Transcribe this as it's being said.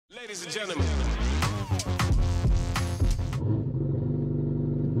ladies and gentlemen.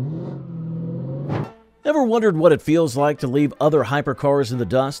 Ever wondered what it feels like to leave other hypercars in the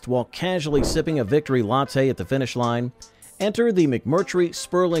dust while casually sipping a victory latte at the finish line? Enter the McMurtry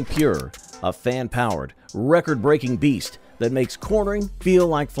Spéirling Pure, a fan-powered, record-breaking beast that makes cornering feel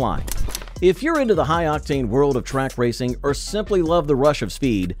like flying. If you're into the high-octane world of track racing or simply love the rush of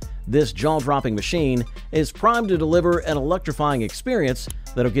speed, this jaw-dropping machine is primed to deliver an electrifying experience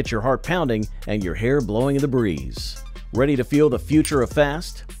that'll get your heart pounding and your hair blowing in the breeze. Ready to feel the future of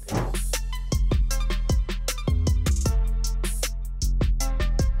fast?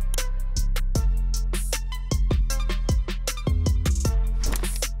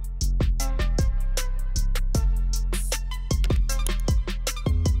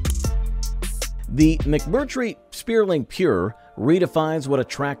 The McMurtry Spéirling Pure redefines what a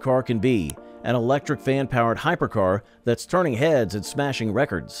track car can be, an electric fan-powered hypercar that's turning heads and smashing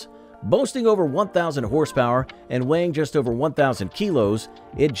records. Boasting over 1,000 horsepower and weighing just over 1,000 kilos,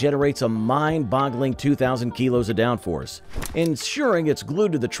 it generates a mind-boggling 2,000 kilos of downforce, ensuring it's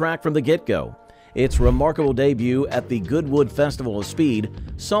glued to the track from the get-go. Its remarkable debut at the Goodwood Festival of Speed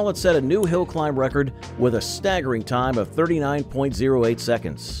saw it set a new hill climb record with a staggering time of 39.08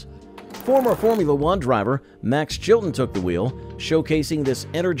 seconds. Former Formula One driver Max Chilton took the wheel, showcasing this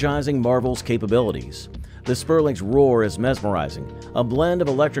energizing marvel's capabilities. The Spéirling's roar is mesmerizing, a blend of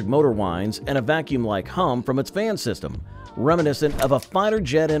electric motor whines and a vacuum-like hum from its fan system, reminiscent of a fighter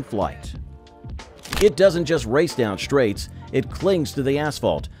jet in flight. It doesn't just race down straights, it clings to the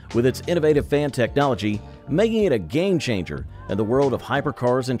asphalt with its innovative fan technology, making it a game-changer in the world of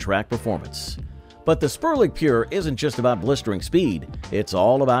hypercars and track performance. But the Spéirling Pure isn't just about blistering speed, it's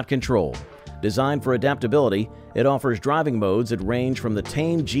all about control. Designed for adaptability, it offers driving modes that range from the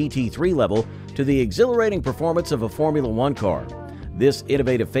tame GT3 level to the exhilarating performance of a Formula One car. This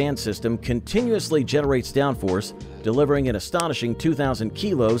innovative fan system continuously generates downforce, delivering an astonishing 2,000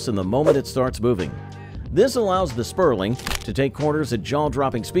 kilos from the moment it starts moving. This allows the Spéirling to take corners at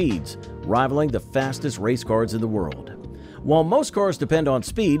jaw-dropping speeds, rivaling the fastest race cars in the world. While most cars depend on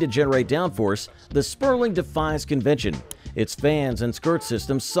speed to generate downforce, the Spéirling defies convention. Its fans and skirt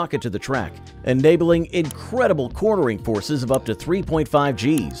systems suck it to the track, enabling incredible cornering forces of up to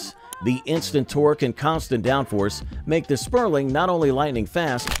 3.5 Gs. The instant torque and constant downforce make the Spéirling not only lightning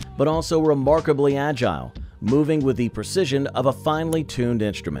fast, but also remarkably agile, moving with the precision of a finely tuned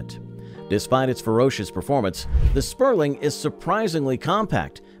instrument. Despite its ferocious performance, the Spéirling is surprisingly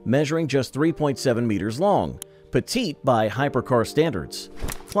compact, measuring just 3.7 meters long. Petite by hypercar standards.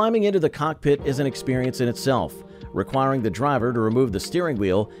 Climbing into the cockpit is an experience in itself, requiring the driver to remove the steering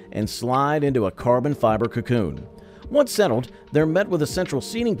wheel and slide into a carbon fiber cocoon. Once settled, they're met with a central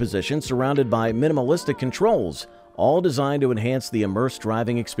seating position surrounded by minimalistic controls, all designed to enhance the immersed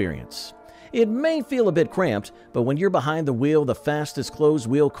driving experience. It may feel a bit cramped, but when you're behind the wheel of the fastest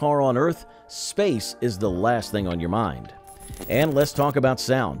closed-wheel car on Earth, space is the last thing on your mind. And let's talk about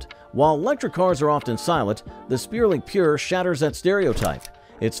sound. While electric cars are often silent, the Spéirling Pure shatters that stereotype.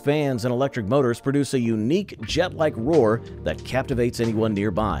 Its fans and electric motors produce a unique jet-like roar that captivates anyone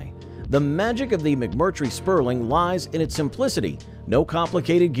nearby. The magic of the McMurtry Spéirling lies in its simplicity. No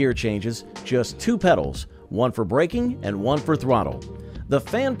complicated gear changes, just two pedals, one for braking and one for throttle. The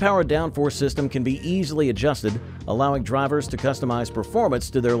fan-powered downforce system can be easily adjusted, allowing drivers to customize performance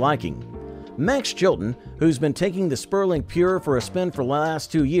to their liking. Max Chilton, who's been taking the Spéirling Pure for a spin for the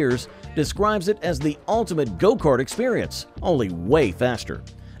last 2 years, describes it as the ultimate go-kart experience, only way faster.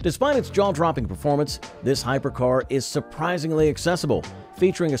 Despite its jaw-dropping performance, this hypercar is surprisingly accessible,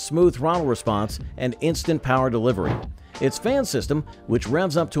 featuring a smooth throttle response and instant power delivery. Its fan system, which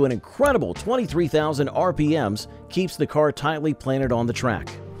revs up to an incredible 23,000 RPMs, keeps the car tightly planted on the track.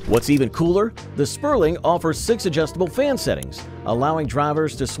 What's even cooler, the Spéirling offers 6 adjustable fan settings, allowing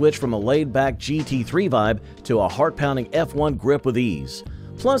drivers to switch from a laid-back GT3 vibe to a heart-pounding F1 grip with ease.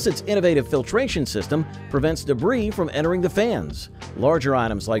 Plus, its innovative filtration system prevents debris from entering the fans. Larger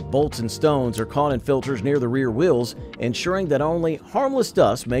items like bolts and stones are caught in filters near the rear wheels, ensuring that only harmless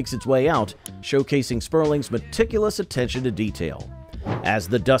dust makes its way out, showcasing Spéirling's meticulous attention to detail. As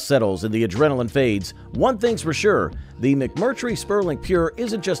the dust settles and the adrenaline fades, one thing's for sure, the McMurtry Spéirling Pure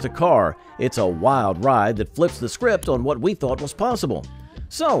isn't just a car, it's a wild ride that flips the script on what we thought was possible.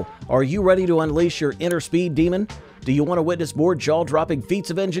 So, are you ready to unleash your inner speed demon? Do you want to witness more jaw-dropping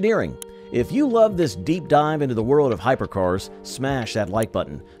feats of engineering? If you love this deep dive into the world of hypercars, smash that like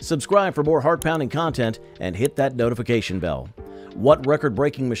button, subscribe for more heart-pounding content, and hit that notification bell. What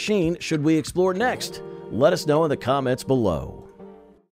record-breaking machine should we explore next? Let us know in the comments below.